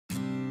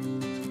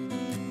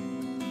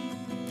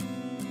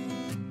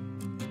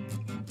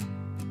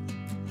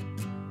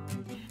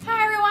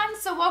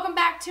So welcome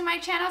back to my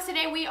channel.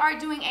 Today we are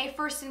doing a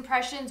first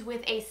impressions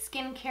with a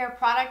skincare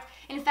product.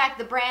 In fact,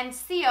 the brand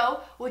SiO,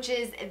 which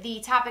is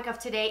the topic of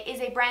today, is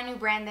a brand new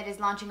brand that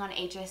is launching on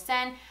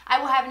HSN. I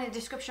will have in the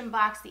description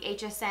box the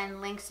HSN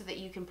link so that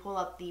you can pull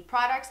up the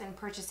products and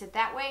purchase it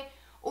that way.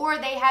 Or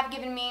they have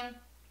given me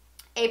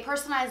a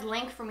personalized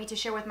link for me to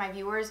share with my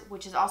viewers,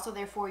 which is also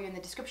there for you in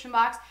the description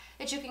box,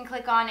 that you can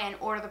click on and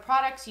order the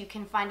products. You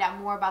can find out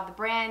more about the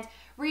brand,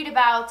 read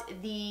about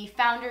the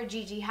founder,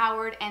 Gigi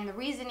Howard, and the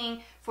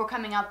reasoning for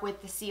coming up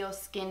with the SiO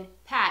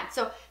SkinPad.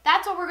 So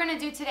that's what we're going to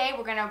do today.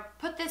 We're going to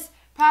put this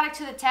product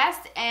to the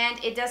test, and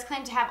it does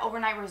claim to have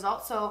overnight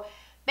results. So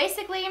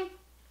basically,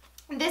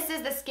 this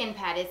is the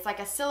SkinPad. It's like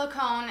a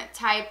silicone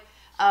type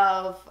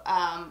of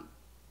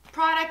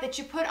product that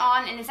you put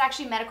on, and it's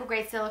actually medical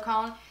grade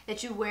silicone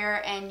that you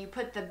wear, and you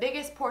put the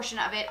biggest portion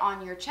of it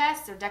on your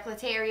chest or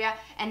décolleté area,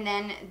 and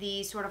then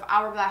the sort of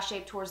hourglass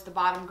shape towards the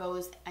bottom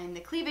goes in the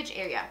cleavage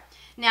area.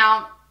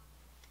 Now,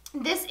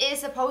 this is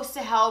supposed to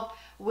help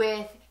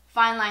with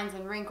fine lines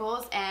and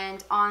wrinkles,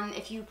 and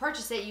if you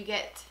purchase it, you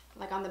get,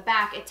 like on the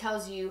back, it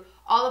tells you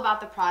all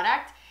about the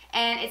product.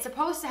 And it's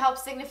supposed to help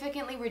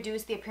significantly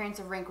reduce the appearance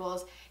of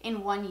wrinkles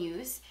in one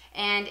use.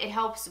 And it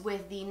helps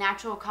with the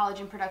natural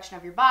collagen production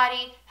of your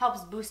body,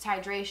 helps boost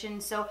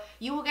hydration. So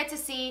you will get to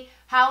see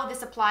how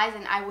this applies,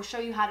 and I will show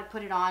you how to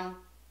put it on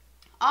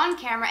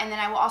camera. And then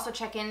I will also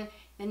check in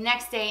the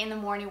next day in the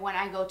morning when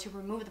I go to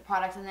remove the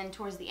product. And then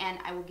towards the end,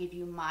 I will give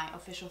you my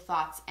official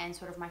thoughts and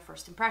sort of my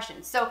first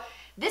impressions. So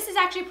this is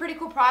actually a pretty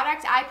cool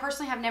product. I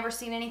personally have never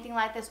seen anything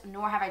like this,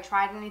 nor have I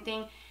tried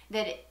anything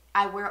that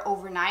I wear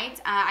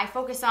overnight. I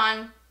focus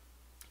on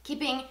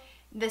keeping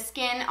the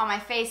skin on my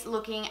face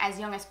looking as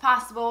young as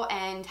possible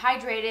and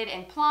hydrated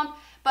and plump,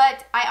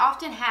 but I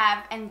often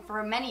have, and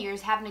for many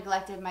years, have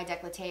neglected my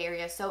décolleté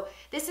area. So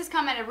this has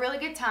come at a really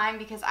good time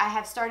because I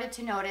have started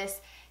to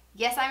notice,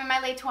 yes, I'm in my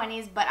late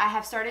 20s, but I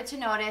have started to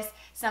notice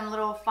some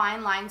little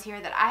fine lines here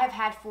that I have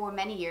had for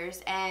many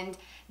years, and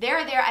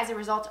they're there as a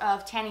result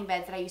of tanning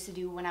beds that I used to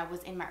do when I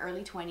was in my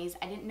early 20s.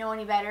 I didn't know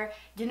any better,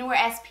 didn't wear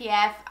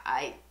SPF.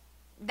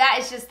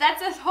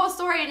 That's a whole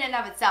story in and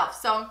of itself.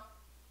 So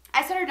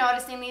I started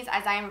noticing these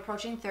as I am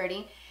approaching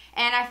 30,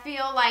 and I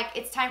feel like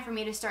it's time for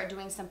me to start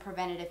doing some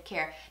preventative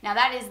care. Now,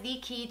 that is the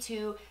key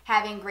to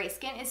having great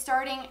skin, is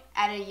starting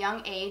at a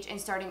young age and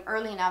starting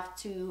early enough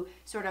to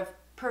sort of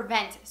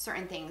prevent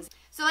certain things.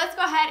 So let's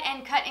go ahead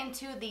and cut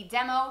into the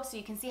demo so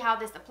you can see how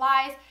this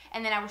applies,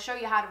 and then I will show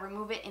you how to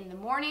remove it in the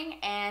morning,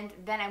 and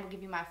then I will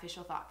give you my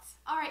official thoughts.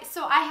 Alright,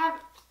 so I have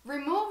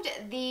removed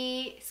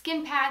the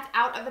skin pads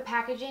out of the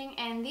packaging,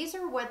 and these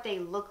are what they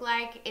look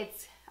like.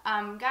 It's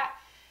got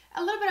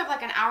a little bit of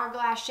like an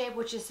hourglass shape,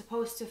 which is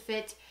supposed to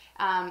fit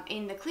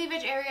in the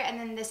cleavage area, and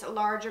then this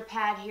larger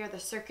pad here, the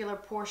circular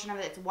portion of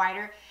it that's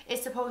wider,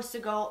 is supposed to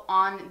go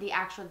on the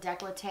actual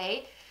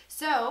décolleté.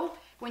 So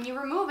when you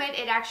remove it,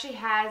 it actually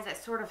has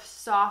that sort of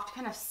soft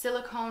kind of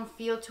silicone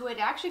feel to it.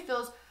 It actually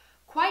feels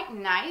quite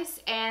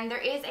nice, and there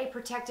is a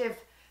protective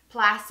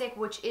plastic,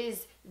 which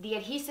is the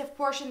adhesive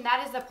portion.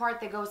 That is the part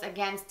that goes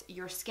against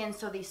your skin.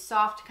 So the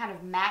soft kind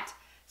of matte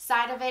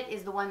side of it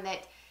is the one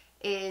that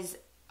is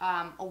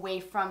away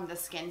from the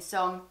skin.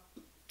 So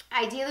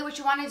ideally what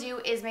you want to do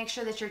is make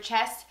sure that your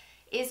chest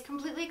is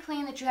completely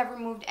clean, that you have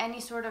removed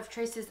any sort of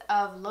traces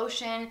of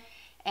lotion,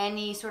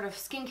 any sort of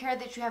skincare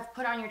that you have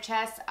put on your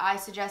chest. I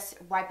suggest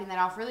wiping that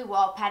off really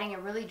well, patting it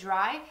really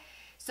dry,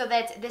 so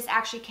that this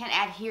actually can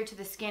adhere to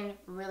the skin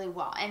really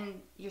well.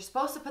 And you're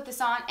supposed to put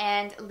this on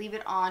and leave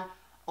it on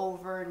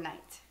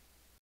overnight.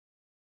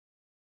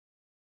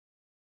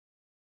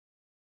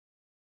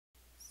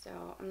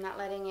 So I'm not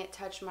letting it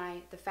touch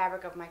the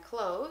fabric of my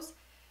clothes,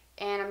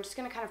 and I'm just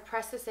going to kind of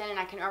press this in, and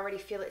I can already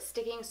feel it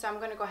sticking. So I'm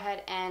going to go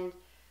ahead and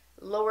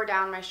lower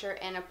down my shirt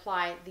and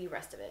apply the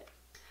rest of it.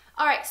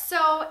 Alright,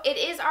 so it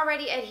is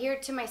already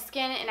adhered to my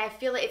skin, and I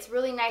feel it's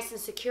really nice and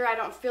secure. I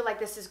don't feel like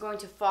this is going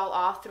to fall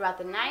off throughout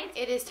the night.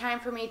 It is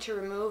time for me to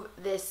remove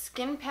this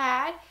skin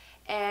pad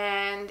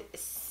and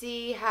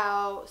see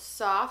how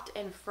soft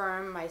and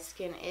firm my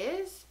skin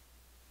is.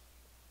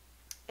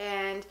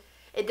 And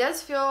it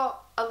does feel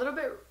a little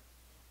bit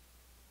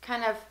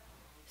kind of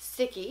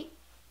sticky,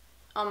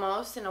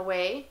 almost in a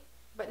way,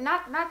 but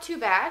not too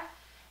bad.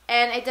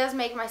 And it does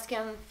make my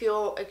skin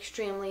feel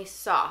extremely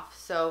soft.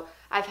 So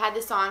I've had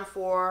this on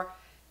for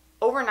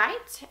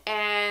overnight,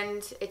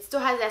 and it still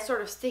has that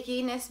sort of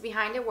stickiness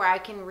behind it where I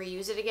can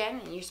reuse it again.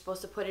 And you're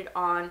supposed to put it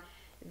on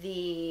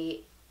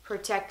the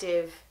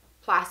protective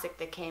plastic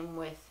that came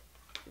with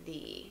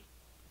the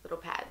little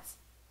pads.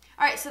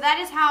 Alright, so that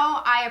is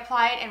how I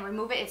apply it and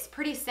remove it. It's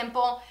pretty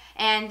simple,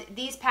 and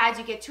these pads,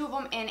 you get 2 of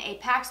them in a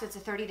pack, so it's a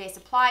 30-day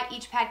supply.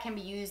 Each pad can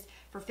be used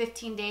for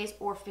 15 days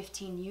or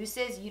 15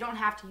 uses. You don't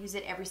have to use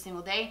it every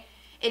single day.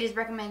 It is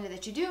recommended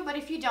that you do, but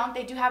if you don't,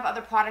 they do have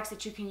other products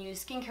that you can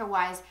use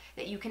skincare-wise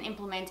that you can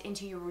implement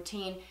into your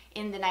routine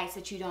in the nights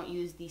that you don't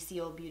use the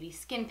SiO Beauty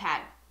Skin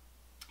Pad.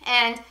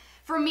 And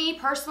For me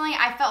personally,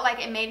 I felt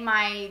like it made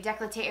my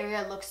décolleté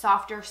area look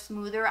softer,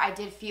 smoother. I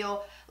did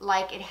feel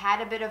like it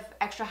had a bit of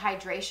extra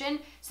hydration,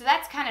 so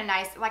that's kind of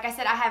nice. Like I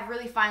said, I have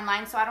really fine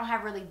lines, so I don't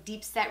have really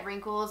deep set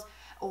wrinkles,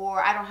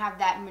 or I don't have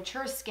that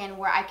mature skin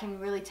where I can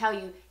really tell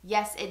you,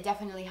 yes, it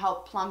definitely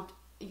helped plump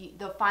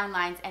the fine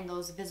lines and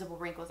those visible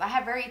wrinkles. I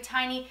have very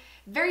tiny,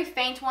 very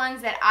faint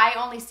ones that I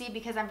only see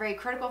because I'm very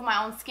critical of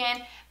my own skin,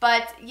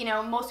 but you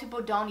know, most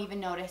people don't even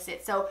notice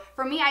it. So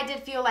for me, I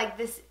did feel like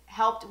this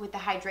helped with the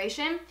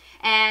hydration,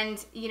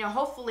 and you know,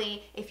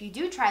 hopefully if you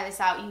do try this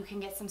out, you can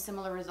get some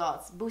similar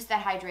results. Boost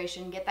that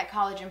hydration, get that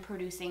collagen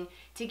producing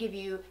to give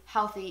you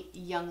healthy,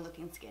 young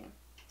looking skin.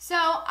 So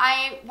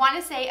I want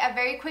to say a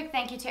very quick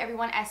thank you to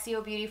everyone at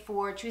SiO Beauty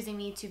for choosing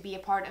me to be a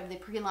part of the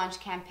pre-launch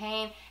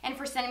campaign and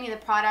for sending me the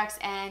products,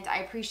 and I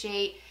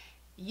appreciate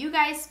you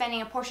guys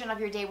spending a portion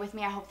of your day with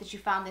me. I hope that you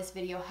found this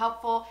video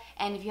helpful,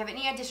 and if you have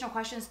any additional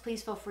questions,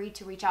 please feel free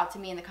to reach out to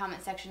me in the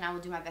comment section. I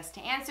will do my best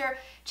to answer.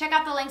 Check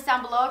out the links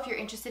down below if you're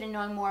interested in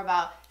knowing more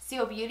about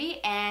SiO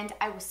Beauty, and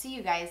I will see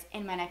you guys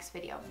in my next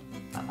video.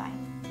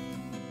 Bye-bye.